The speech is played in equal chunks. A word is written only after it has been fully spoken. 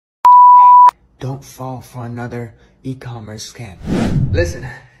don't fall for another e-commerce scam. Listen,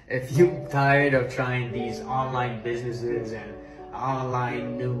 if you're tired of trying these online businesses and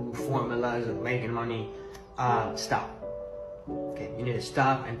online new formulas of making money, stop. Okay, you need to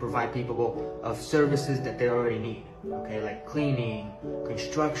stop and provide people of services that they already need. Okay, like cleaning,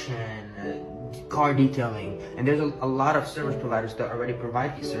 construction, car detailing, and there's a lot of service providers that already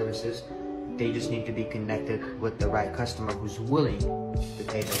provide these services. They just need to be connected with the right customer who's willing to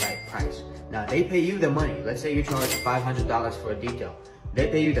pay the right price. Now, they pay you the money. Let's say you charge $500 for a detail. They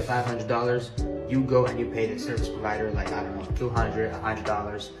pay you the $500. You go and you pay the service provider, like, I don't know, $200,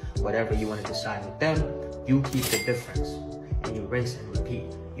 $100, whatever you want to decide with them. You keep the difference, and you rinse and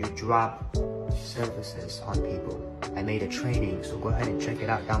repeat. You drop services on people. I made a training, so go ahead and check it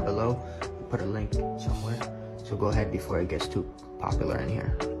out down below. Put a link somewhere. So go ahead before it gets too popular in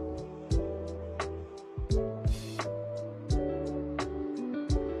here.